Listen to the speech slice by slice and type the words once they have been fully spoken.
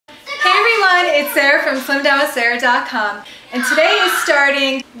everyone, it's Sarah from SlimDownWithSarah.com, and today is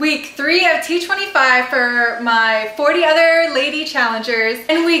starting week 3 of T25 for my 40 other lady challengers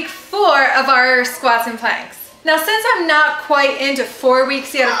and week 4 of our squats and planks. Now, since I'm not quite into 4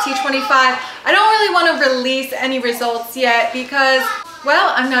 weeks yet of T25, I don't really want to release any results yet because,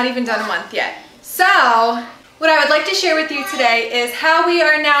 well, I'm not even done a month yet. So, what I would like to share with you today is how we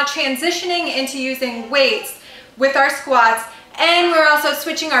are now transitioning into using weights with our squats, and we're also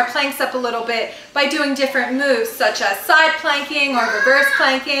switching our planks up a little bit by doing different moves such as side planking or reverse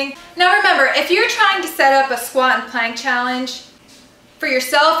planking. Now remember, if you're trying to set up a squat and plank challenge for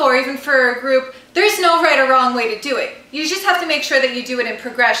yourself or even for a group, there's no right or wrong way to do it. You just have to make sure that you do it in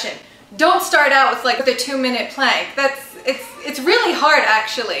progression. Don't start out with like the 2-minute plank. It's really hard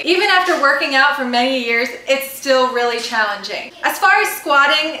actually. Even after working out for many years, it's still really challenging. As far as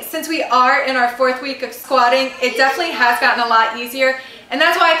squatting, since we are in our 4th week of squatting, it definitely has gotten a lot easier. And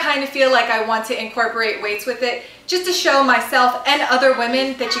that's why I kind of feel like I want to incorporate weights with it, just to show myself and other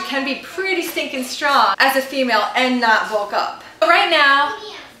women that you can be pretty stinking strong as a female and not bulk up. But right now,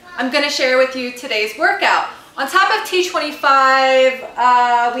 I'm gonna share with you today's workout. On top of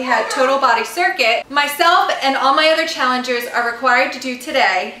T25, we had total body circuit. Myself and all my other challengers are required to do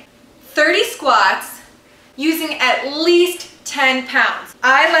today 30 squats using at least 10 pounds.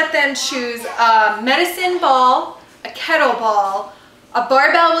 I let them choose a medicine ball, a kettlebell, a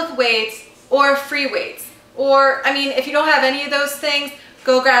barbell with weights, or free weights. Or, I mean, if you don't have any of those things,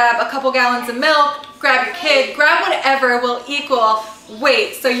 go grab a couple gallons of milk, grab your kid, grab whatever will equal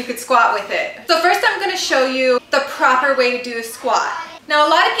weight so you could squat with it. So first I'm going to show you the proper way to do a squat. Now a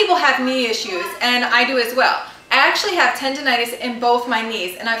lot of people have knee issues, and I do as well. I actually have tendonitis in both my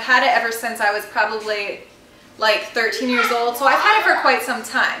knees, and I've had it ever since I was probably like 13 years old, so I've had it for quite some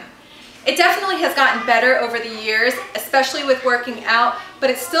time. It definitely has gotten better over the years, especially with working out, but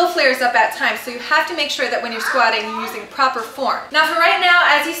it still flares up at times, so you have to make sure that when you're squatting, you're using proper form. Now for right now,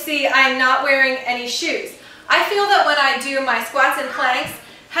 as you see, I am not wearing any shoes. I feel that when I do my squats and planks,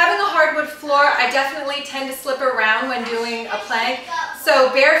 having a hardwood floor, I definitely tend to slip around when doing a plank, so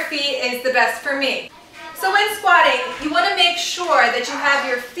bare feet is the best for me. So when squatting, you want to make sure that you have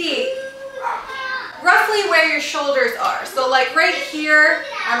your feet roughly where your shoulders are. So like right here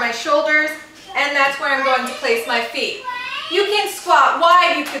are my shoulders, and that's where I'm going to place my feet. You can squat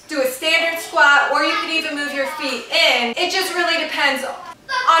wide, you could do a standard squat, or you could even move your feet in. It just really depends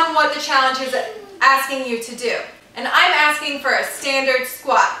on what the challenge is asking you to do. And I'm asking for a standard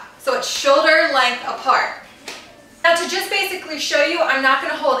squat, so it's shoulder length apart. Now to just basically show you, I'm not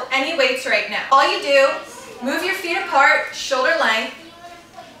going to hold any weights right now. All you do, move your feet apart, shoulder length.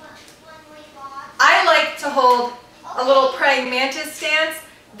 I like to hold a little praying mantis stance.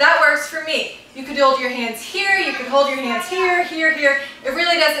 That works for me. You could hold your hands here, you could hold your hands here, here, here. It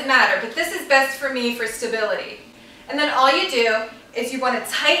really doesn't matter, but this is best for me for stability. And then all you do is you want to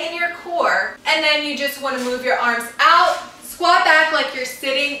tighten your core, and then you just want to move your arms out, squat back like you're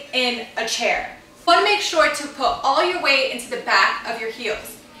sitting in a chair. You want to make sure to put all your weight into the back of your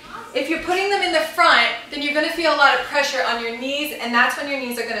heels. If you're putting them in the front, then you're going to feel a lot of pressure on your knees, and that's when your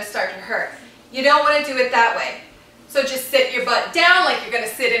knees are going to start to hurt. You don't want to do it that way. So just sit your butt down like you're going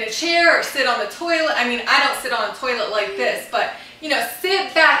to sit in a chair or sit on the toilet. I mean, I don't sit on a toilet like this, but you know,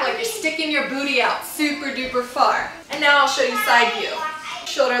 sit back like you're sticking your booty out super duper far. And now I'll show you side view.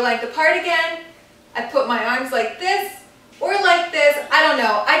 Shoulder length apart again. I put my arms like this or like this. I don't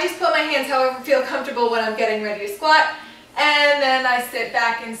know. I just put my hands however I feel comfortable when I'm getting ready to squat. And then I sit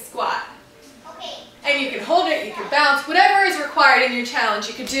back and squat. And you can hold it, you can bounce, whatever is required in your challenge.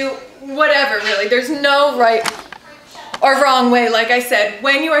 You could do whatever really. There's no right or wrong way, like I said,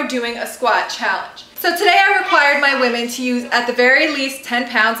 when you are doing a squat challenge. So today I required my women to use at the very least 10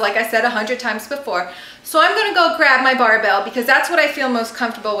 pounds, like I said 100 times before. So I'm going to go grab my barbell because that's what I feel most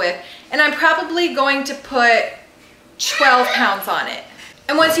comfortable with. And I'm probably going to put 12 pounds on it.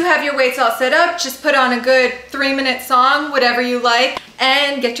 And once you have your weights all set up, just put on a good 3-minute song, whatever you like,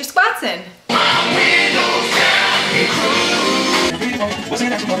 and get your squats in.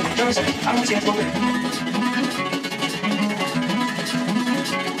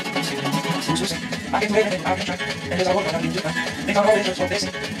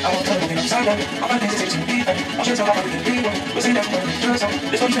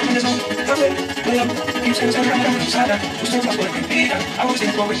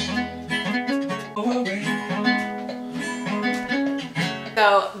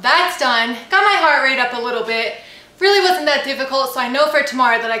 So that's done. Got my heart rate up a little bit. Really wasn't that difficult, so I know for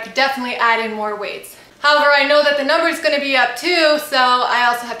tomorrow that I could definitely add in more weights. However, I know that the number is going to be up too, so I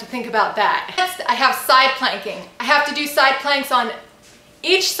also have to think about that. Next, I have side planking. I have to do side planks on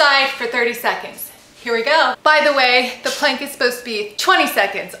each side for 30 seconds. Here we go. By the way, the plank is supposed to be 20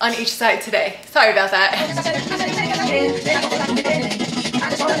 seconds on each side today. Sorry about that.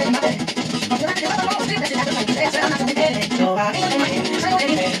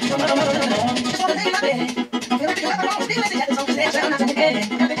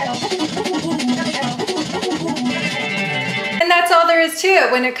 And that's all there is to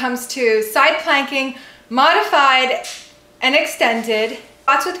it when it comes to side planking, modified and extended,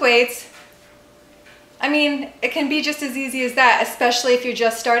 squats with weights. I mean, it can be just as easy as that, especially if you're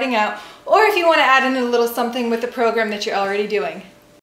just starting out, or if you want to add in a little something with the program that you're already doing.